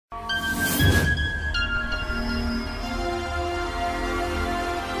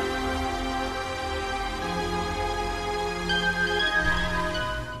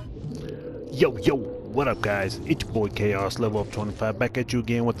Yo, what up guys? It's your boy Chaos, level up 25, back at you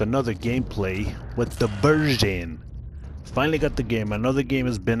again with another gameplay with Diversion. Finally got the game. I know the game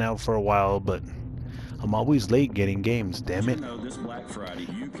has been out for a while, but I'm always late getting games, damn it.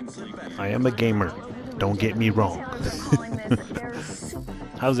 I am a gamer, don't get me wrong.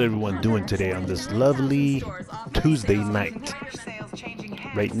 How's everyone doing today on this lovely Tuesday night?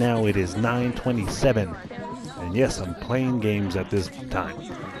 Right now it is 9:27, and yes, I'm playing games at this time.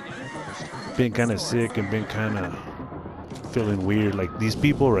 Been kind of sick and been kind of feeling weird, like these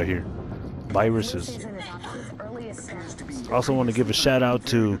people right here, viruses. Also want to give a shout out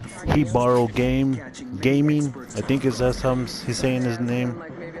to He Borrow Gaming. I think that's how he's saying his name.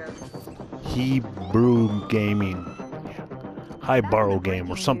 He Brew Gaming. Hi Borrow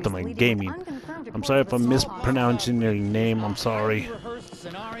Game or something like gaming. I'm sorry if I'm mispronouncing your name. I'm sorry,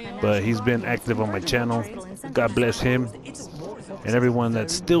 but he's been active on my channel. God bless him and everyone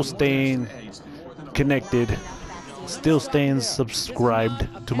that's still staying connected, still staying subscribed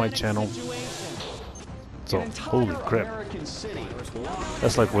to my channel. So holy crap,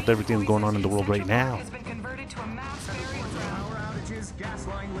 that's like with everything going on in the world right now.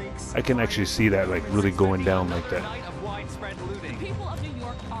 I can actually see that like really going down like that.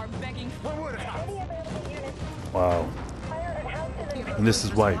 Wow. And this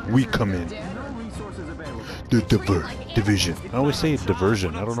is why we come in. The division. I always say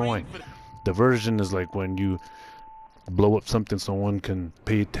diversion. I don't know why. Diversion is like when you blow up something someone can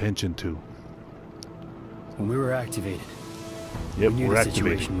pay attention to. When we were activated, yep, we knew we're the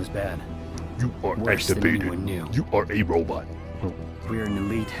activated. situation was bad. You are Worse than activated. anyone knew. You are a robot. Oh. We are an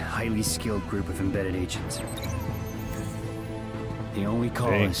elite, highly skilled group of embedded agents. They only call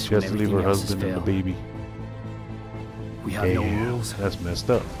Dang, us she when has to leave everything her else has husband and the failed. baby. We have no Damn, rules. that's messed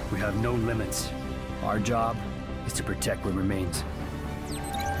up. We have no limits. Our job is to protect what remains.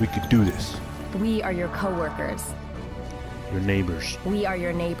 We could do this. We are your co-workers. Your neighbors. We are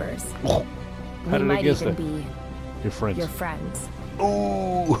your neighbors. Oh, how We did I might guess even that? be Your friends. your friends.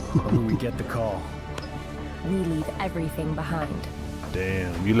 Oh. But when we get the call, We leave everything behind.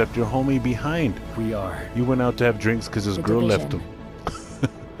 Damn, you left your homie behind. we are. You went out to have drinks because his The girl left division. him.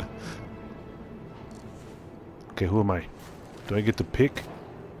 Okay, who am I? Do I get to pick?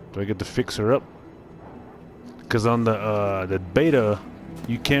 Do I get to fix her up? Because on the beta,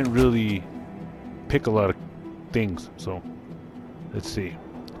 you can't really pick a lot of things. So, let's see.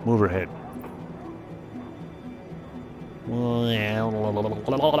 Move her head. No.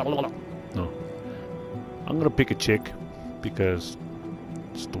 I'm gonna pick a chick because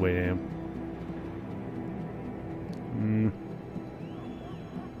it's the way I am.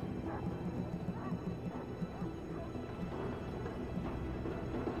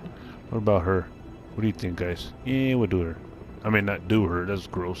 What about her? What do you think, guys? Yeah, we'll do her. I mean, not do her. That's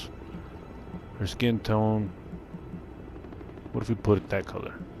gross. Her skin tone. What if we put it that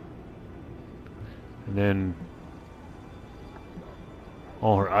color? And then,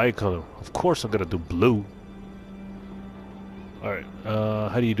 oh, her eye color. Of course, I'm gonna do blue. All right.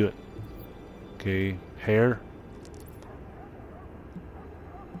 How do you do it? Okay, hair.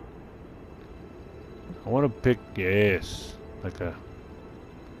 I want to pick like a.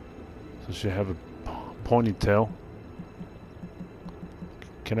 So she have a ponytail.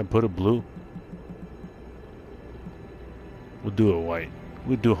 Can I put it blue? We'll do it white.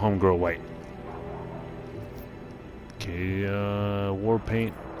 We'll do homegirl white. Okay, war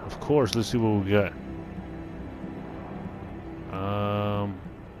paint. Of course, let's see what we got.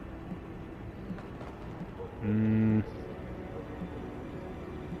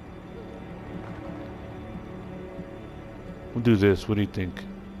 We'll do this. What do you think?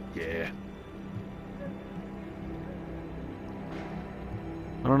 Yeah.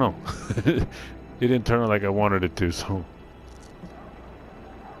 I don't know. It didn't turn out like I wanted it to, so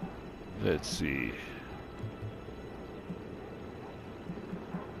let's see.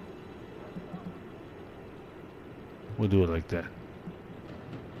 We'll do it like that.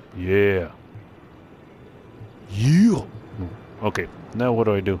 Yeah. Yeah. Okay, now what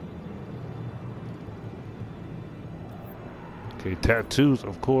do I do? Okay, tattoos,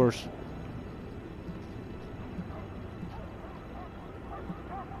 of course.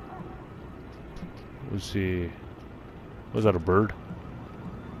 Let's see. Was that a bird?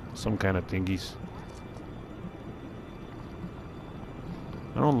 Some kind of thingies.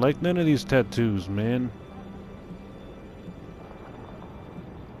 I don't like none of these tattoos, man.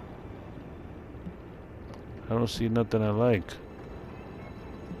 I don't see nothing I like.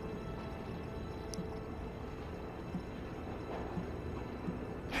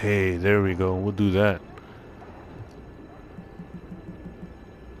 Hey, there we go. We'll do that.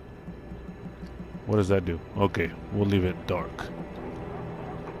 What does that do? Okay, we'll leave it dark.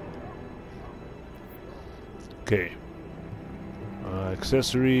 Okay.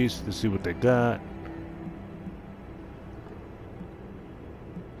 Accessories. Let's see what they got.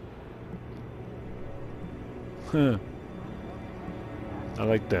 Huh. I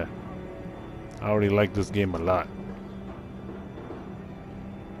like that. I already like this game a lot.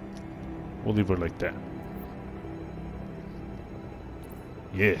 We'll leave her like that.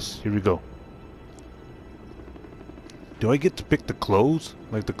 Yes, here we go. Do I get to pick the clothes?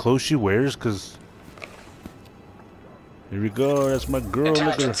 Like the clothes she wears? Because... Here we go, that's my girl.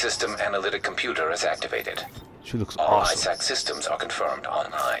 Intelligent system analytic computer is activated. She looks All awesome. ISAC systems are confirmed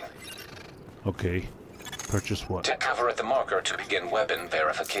online. Okay. Purchase what? Take cover at the marker to begin weapon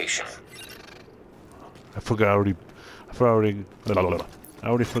verification. I already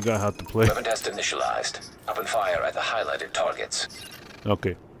forgot how to play. Weapon test initialized. Open fire at the highlighted targets.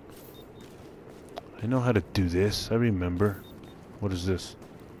 Okay. I know how to do this. I remember. What is this?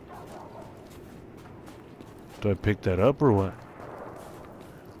 Do I pick that up or what?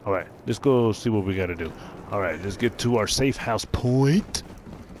 Alright, let's go see what we gotta do. Alright, let's get to our safe house point.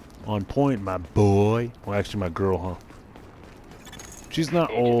 On point, my boy. Well, actually, my girl, huh? She's not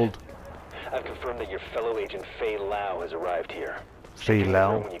old. I've confirmed that your fellow agent Fei Lao has arrived here. Fei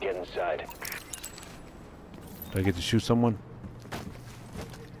Lao? When you get inside. Do I get to shoot someone?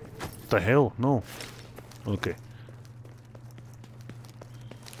 What the hell? No. Okay.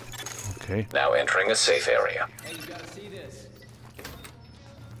 Okay. Now entering a safe area. Hey, you gotta see this.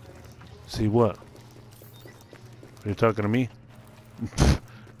 See what? Are you talking to me?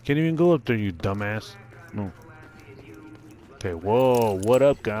 Can't even go up there, you dumbass. No. Okay, whoa, what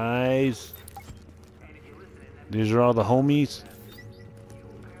up, guys? These are all the homies?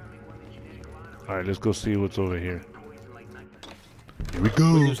 Alright, let's go see what's over here. Here we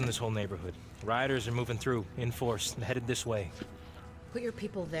go. We're losing this whole neighborhood. Rioters are moving through, in force, and headed this way. Put your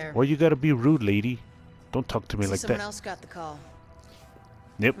people there. Why you gotta be rude, lady? Don't talk to me like Someone that. else got the call.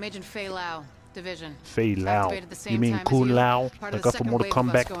 Yep. I'm Agent Fei Lao, Division. Fei Lao. Activated the same You mean time as Kun you. Lao? Part Like of the up for second Mortal wave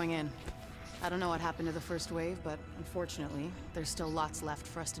of us Kombat? going in. I don't know what happened to the first wave, but unfortunately, there's still lots left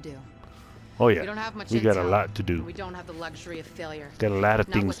for us to do. Oh yeah. We don't have much We got a intel, lot to and do. we don't have the luxury of failure. Got a lot of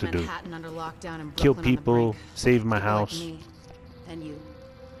Not things with to do. Manhattan under lockdown and Kill Brooklyn on the people, brink. save my People like house. me and you.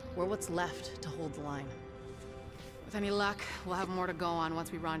 We're what's left to hold the line. With any luck, we'll have more to go on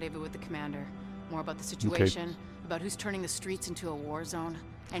once we rendezvous with the commander. More about the situation, about who's turning the streets into a war zone.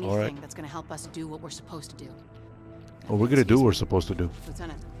 Anything that's going to help us do what we're supposed to do. Oh, we're gonna do what we're supposed to do.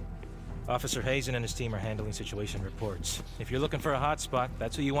 Lieutenant. Officer Hazen and his team are handling situation reports. If you're looking for a hotspot,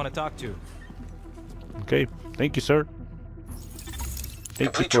 that's who you want to talk to. Okay, thank you, sir. Thank you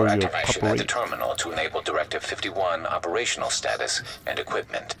Complete your for your activation at the cooperation. terminal to enable Directive 51 operational status and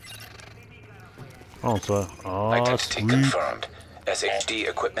equipment. Oh, so, Identity sweet. confirmed. SHD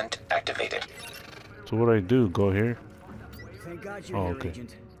equipment activated. So what do I do? Go here? Thank God you're here,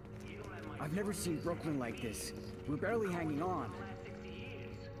 Agent. I've never seen Brooklyn like this. We're barely hanging on.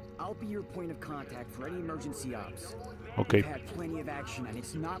 I'll be your point of contact for any emergency ops. Okay. We've had plenty of action and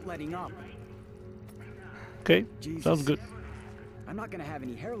it's not letting up. Okay, Jesus. sounds good. I'm not gonna have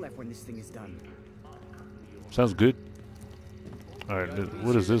any hair left when this thing is done. Sounds good. Alright,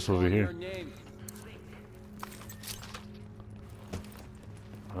 what is this over here?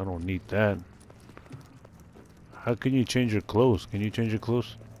 I don't need that. How can you change your clothes? Can you change your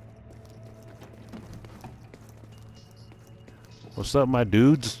clothes? What's up, my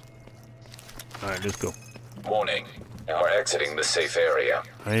dudes? Alright, let's go. Warning. You are exiting the safe area.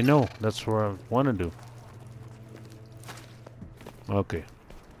 I know, that's what I want to do. Okay.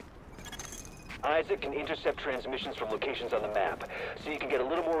 Isaac can intercept transmissions from locations on the map, so you can get a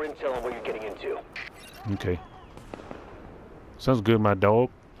little more intel on what you're getting into. Okay. Sounds good, my dog.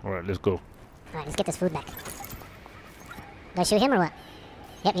 Alright, let's go. Alright, let's get this food back. Do I shoot him or what?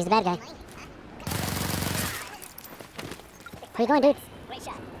 Yep, he's the bad guy. Where you going, dude?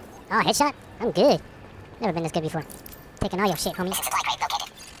 Oh, headshot? I'm good. Never been this good before. Taking all your shit, homie.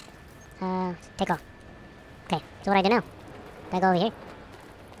 Take off. Okay, so what do I do now? Do I go over here?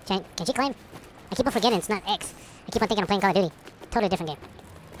 Can she climb? I keep on forgetting it's not X. I keep on thinking I'm playing Call of Duty. Totally different game.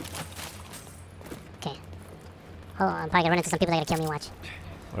 Okay. Hold on, I'm probably gonna run into some people that are gonna kill me, watch.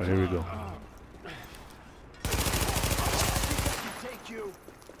 Alright, here we go.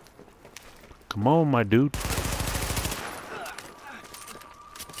 Come on, my dude.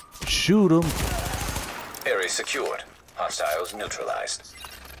 Shoot him. Area secured. Hostiles neutralized.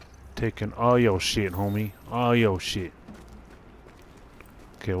 Taking all your shit, homie. All your shit.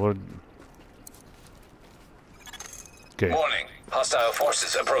 Okay, what? Okay. Warning. Hostile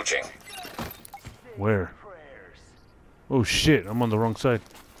forces approaching. Where? Oh shit, I'm on the wrong side.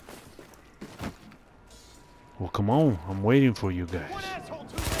 Well, come on. I'm waiting for you guys.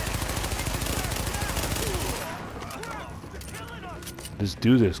 Let's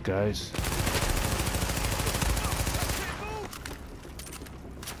do this, guys.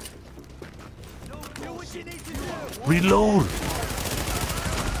 Reload!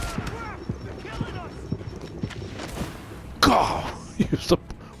 God!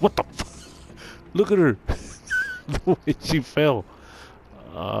 What the f— Look at her! The way she fell.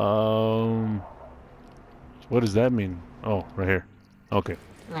 What does that mean? Oh, right here. Okay.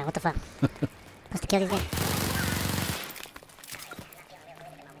 Alright, what the fuck? Supposed to kill these guys?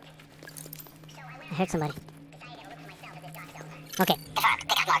 I heard somebody. Okay.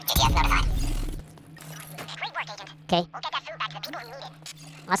 Okay.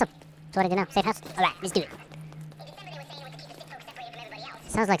 Awesome. That's what I did now. Safe house. Alright, let's do it.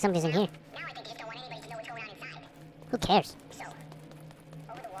 Sounds like somebody's in here. Who cares?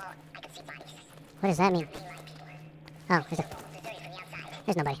 What does that mean? Oh,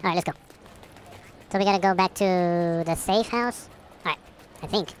 there's nobody. Alright, let's go. So we gotta go back to the safe house? Alright, I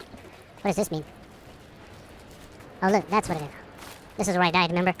think. What does this mean? Oh look, that's what it is. This is where I died,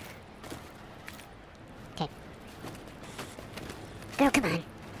 remember? Okay. Girl, come on.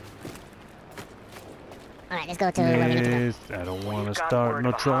 Alright, let's go to where we need to go. I don't want to start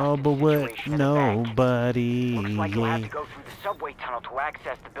no trouble with nobody. Looks like you'll have to go through the subway tunnel to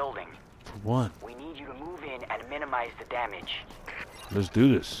access the building. For what? We need you to move in and minimize the damage. Let's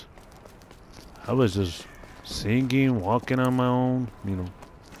do this. I was just singing, walking on my own, you know,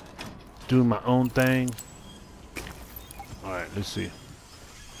 doing my own thing. Alright, let's see.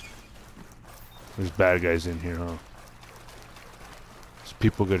 There's bad guys in here, huh? These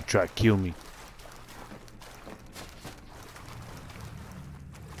people gonna try to kill me.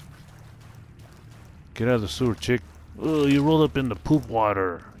 Get out of the sewer, chick. Oh, you rolled up in the poop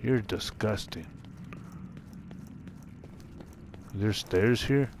water. You're disgusting. There's stairs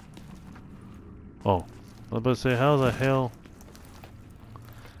here? Oh, I was about to say, how the hell?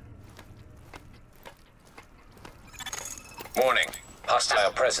 Warning.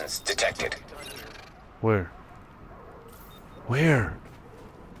 Hostile presence detected. Where? Where?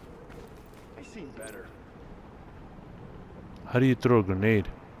 I seen better. How do you throw a grenade?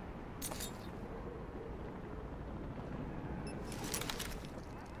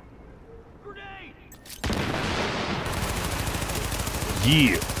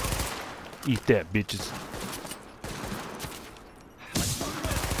 Yeah! Eat that, bitches.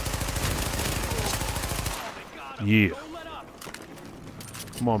 Yeah.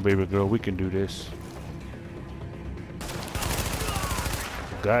 Come on, baby girl, we can do this.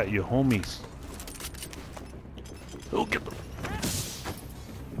 Got your homies. Oh, get them.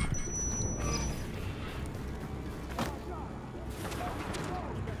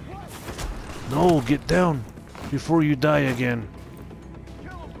 No, get down before you die again.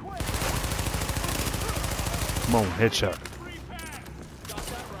 Come on, headshot.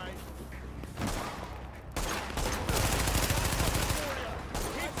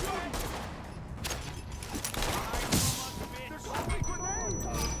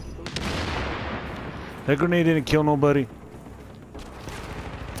 That grenade didn't kill nobody.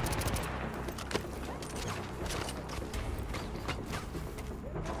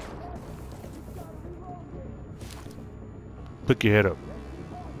 Pick your head up.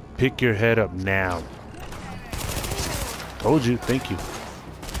 Pick your head up now. Told you, thank you.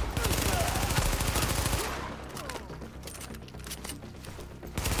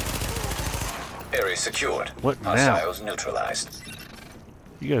 Area secured. What now? Hostiles neutralized.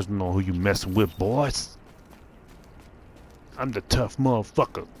 You guys know who you messing with, boys. I'm the tough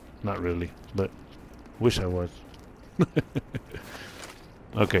motherfucker. Not really, but wish I was.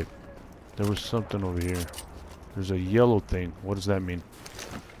 Okay, there was something over here. There's a yellow thing. What does that mean?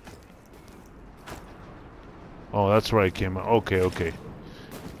 Oh, that's where I came out. Okay, okay.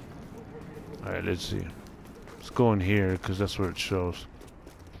 Alright, let's see. Let's go in here, because that's where it shows.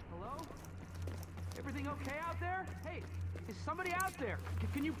 Hello? Everything okay out there? Hey, is somebody out there?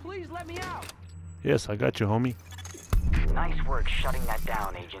 Can you please let me out? Yes, I got you, homie. Nice work shutting that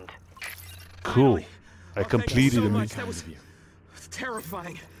down, Agent. Cool. I completed it. That was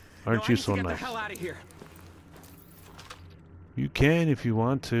terrifying. Aren't you so Get nice? the hell out of here. You can if you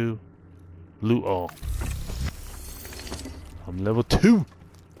want to. Loot all. I'm level 2.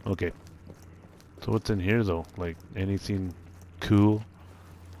 Okay. So what's in here though? Like anything cool?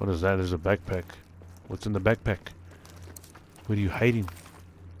 What is that? There's a backpack. What's in the backpack? What are you hiding?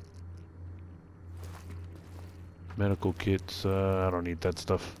 Medical kits. I don't need that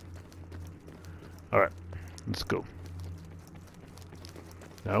stuff. Alright, let's go.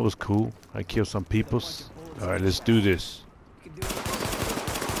 That was cool. I killed some peoples. Alright, let's do this.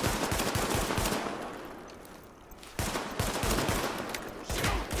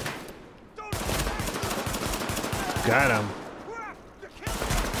 Got him.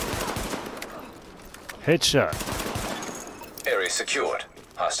 Headshot. Area secured.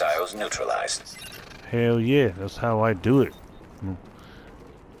 Hostiles neutralized. Hell yeah, that's how I do it.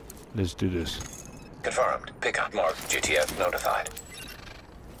 Let's do this. Confirmed. Pickup marked. GTF notified.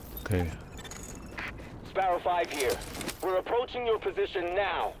 Okay. Sparrow 5 here. We're approaching your position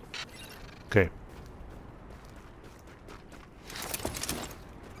now. Okay.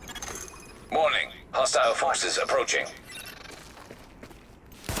 Warning. Hostile forces approaching.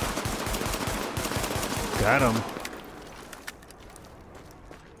 Got him.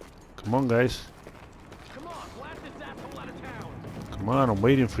 Come on, guys. Come on, blast this asshole out of town. Come on, I'm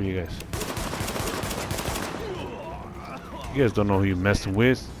waiting for you guys. You guys don't know who you're messing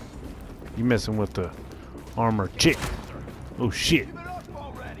with. You messing with the armored chick. Oh shit.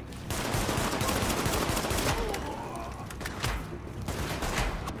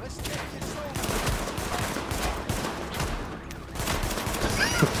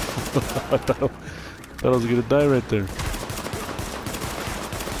 I thought I was gonna die right there.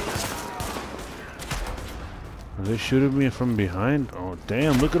 Are they shooting me from behind? Oh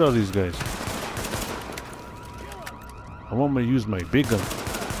damn, look at all these guys. I want me to use my big gun.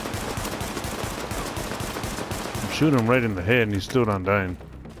 I'm shooting him right in the head and he's still not dying.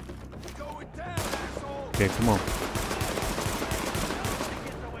 Okay, come on.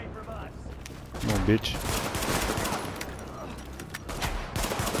 Come on, bitch.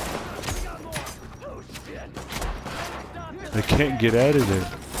 I can't get out of there.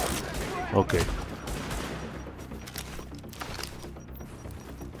 Okay.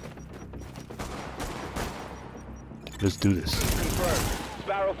 Let's do this.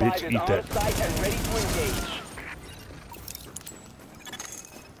 Bitch, eat that.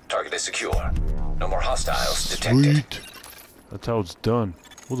 Target is secure. No more hostiles detected. Sweet. That's how it's done.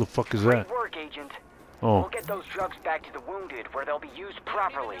 What the fuck is that? Great work, Agent. Oh. We'll get those drugs back to the wounded where they'll be used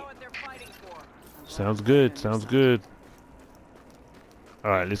properly. Sounds good. Sounds good.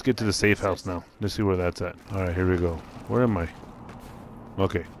 Alright, let's get to the safe house now. Let's see where that's at. Alright, here we go. Where am I?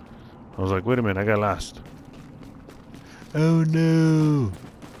 Okay. I was like, wait a minute, I got lost. Oh no!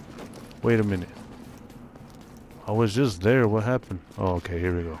 Wait a minute. I was just there. What happened? Oh, okay,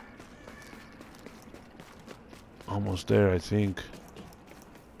 here we go. Almost there, I think.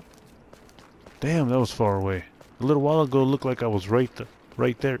 Damn, that was far away. A little while ago, it looked like I was right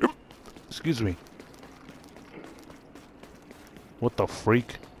there. Excuse me. What the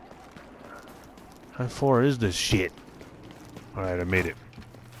freak? How far is this shit? Alright, I made it.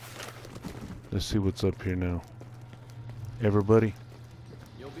 Let's see what's up here now. Everybody?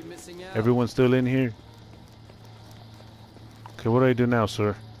 You'll be missing out. Everyone still in here? Okay, what do I do now,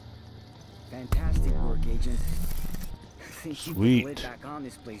 sir? Fantastic work, Agent. Think you put the lid Sweet. back on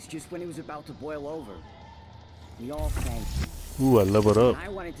this place just when it was about to boil over. We all thank you. Ooh, I leveled up. And I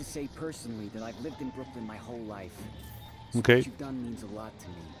wanted to say personally that I've lived in Brooklyn my whole life. So Okay. what you've done means a lot to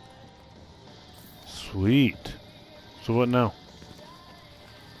me. Sweet. So what now?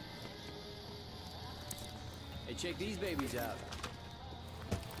 Hey, check these babies out.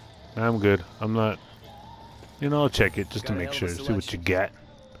 I'm good. I'm not... You know, I'll check it just to Got a make hell sure. of a See what you got.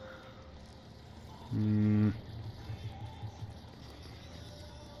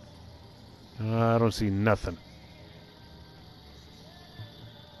 I don't see nothing.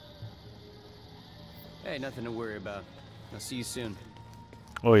 Hey, nothing to worry about. I'll see you soon.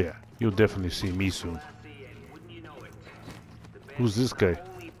 Oh yeah, you'll definitely see me soon. Who's this guy?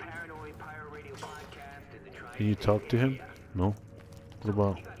 Can you talk to him? No? What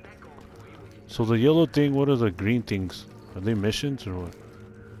about... So the yellow thing, what are the green things? Are they missions or what?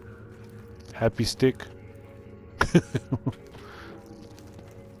 Happy Stick?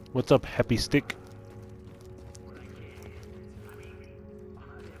 What's up, Happy Stick?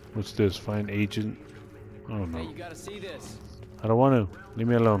 What's this? Find agent? I don't know. Hey, you gotta see this. I don't want to. Leave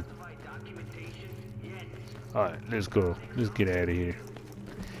me alone. Alright, let's go. Let's get out of here.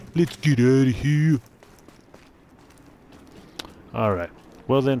 Let's get out of here. Alright.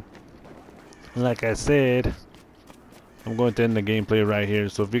 Well then, like I said, I'm going to end the gameplay right here.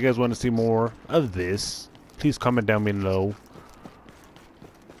 So if you guys want to see more of this, please comment down below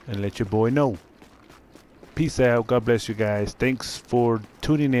and let your boy know. Peace out. God bless you guys. Thanks for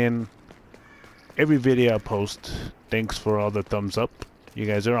tuning in. Every video I post, thanks for all the thumbs up. You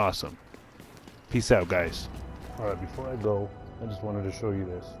guys are awesome. Peace out, guys. Alright, before I go, I just wanted to show you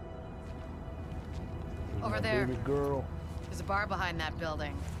this. Over there. Baby girl. There's a bar behind that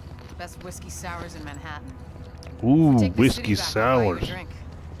building. Best whiskey sours in Manhattan. Ooh, Take the whiskey city back, I'll buy you a sours. drink.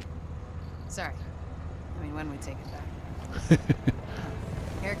 Sorry. I mean, when we take it back.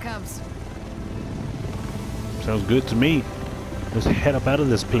 Here it comes. Sounds good to me. Let's head up out of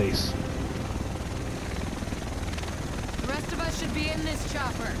this place. The rest of us should be in this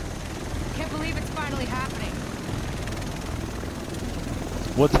chopper. Can't believe it's finally happening.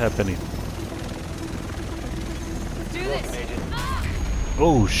 What's happening? Let's do this.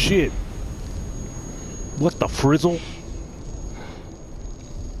 Oh shit. What the frizzle?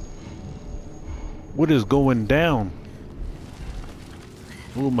 What is going down?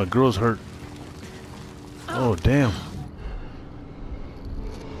 Oh, my girl's hurt. Oh, damn.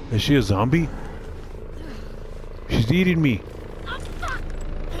 Is she a zombie? She's eating me.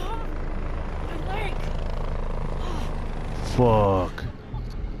 Fuck.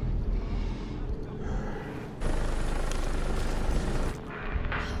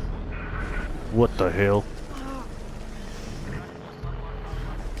 What the hell?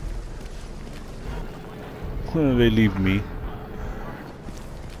 Why do they leave me?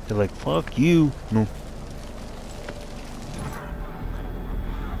 They're like, fuck you. No.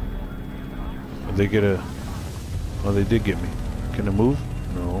 Did they get a... Oh, they did get me. Can I move?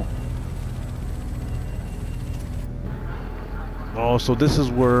 No. Oh, so this is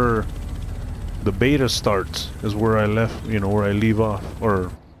where the beta starts. Is where I left, you know, where I leave off.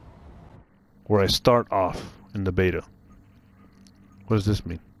 Or where I start off in the beta. What does this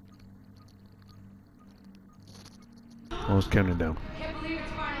mean? I was counting down. Can't believe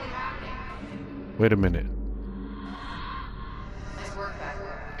it's finally happening. Wait a minute. Nice work back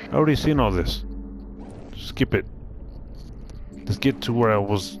there. I already seen all this. Skip it. Let's get to where I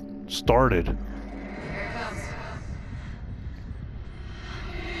was started. Here it comes.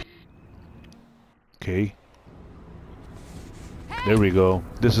 Okay. There we go.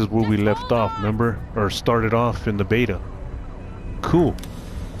 This is where we left off, remember? Or started off in the beta. Cool.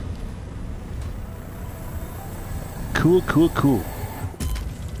 Cool, cool, cool.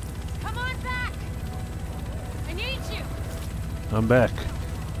 Come on back. I need you. I'm back.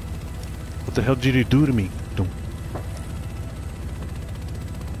 What the hell did you do to me?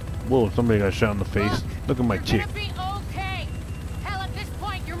 Whoa, somebody got shot in the face. Look at my chick. You're gonna be okay. Hell, at this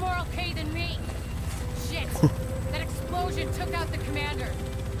point, you're more okay than me. Shit. That explosion took out the commander.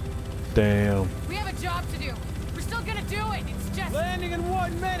 Damn. We have a job to do. We're still gonna do it. It's just... Landing in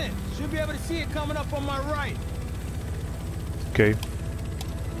 1 minute. Should be able to see it coming up on my right. Okay.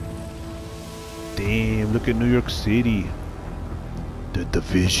 Damn, look at New York City. The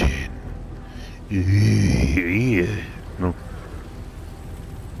Division. Yeah. No.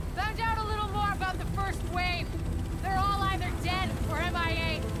 Found out a little more about the first wave. They're all either dead or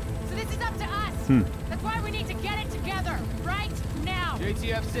MIA. So this is up to us. That's why we need to get it together right now.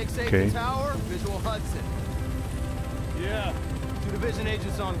 JTF 6-8 Okay. Tower, visual Hudson. Yeah, 2 division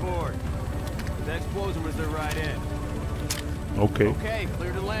agents on board. The explosion was their right in. Okay. Okay,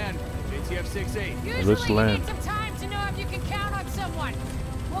 clear to land. JTF 6-8. Usually Let's you land. need some time to know if you can count on someone.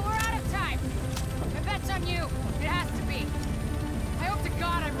 Well, we're out of time. My bet's on you. It has to be. I hope to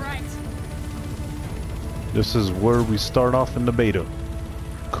God I'm right. This is where we start off in the beta.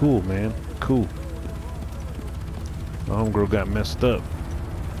 Cool, man. Cool. My homegirl got messed up.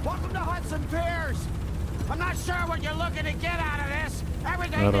 Welcome to Hudson Piers. I'm not sure what you're looking to get out of this.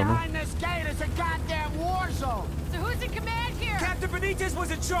 Everything I don't know. behind this gate is a goddamn war zone. So who's in command here? Captain Benitez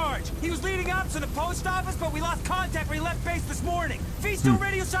was in charge. He was leading ops in the post office, but we lost contact when he left base this morning. If he's still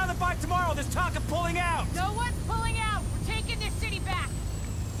radio silent by tomorrow, there's talk of pulling out. No one's pulling out. We're taking this city back.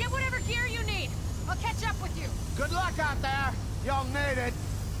 Get whatever gear you need. I'll catch up with you. Good luck out there. You'll need it.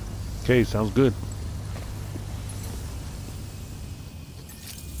 Okay, sounds good.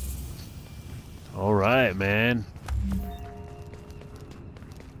 All right, man.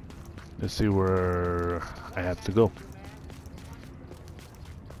 Let's see where I have to go.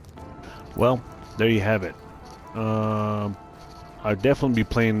 Well, there you have it. I'll definitely be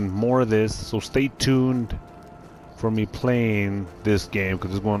playing more of this, so stay tuned for me playing this game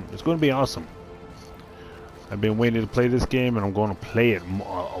because it's going to be awesome. I've been waiting to play this game, and I'm going to play it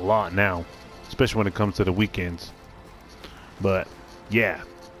a lot now, especially when it comes to the weekends. But yeah,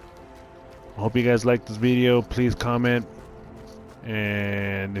 I hope you guys liked this video. Please comment,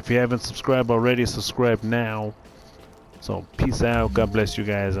 and if you haven't subscribed already, subscribe now. So peace out, God bless you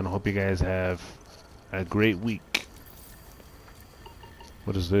guys, and I hope you guys have a great week.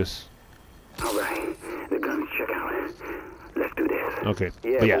 What is this? All right, the guns check out. Let's do this. Okay,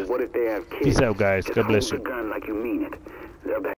 Yeah, but yeah, but what if they have kids? peace out guys, Just God bless hold you. the gun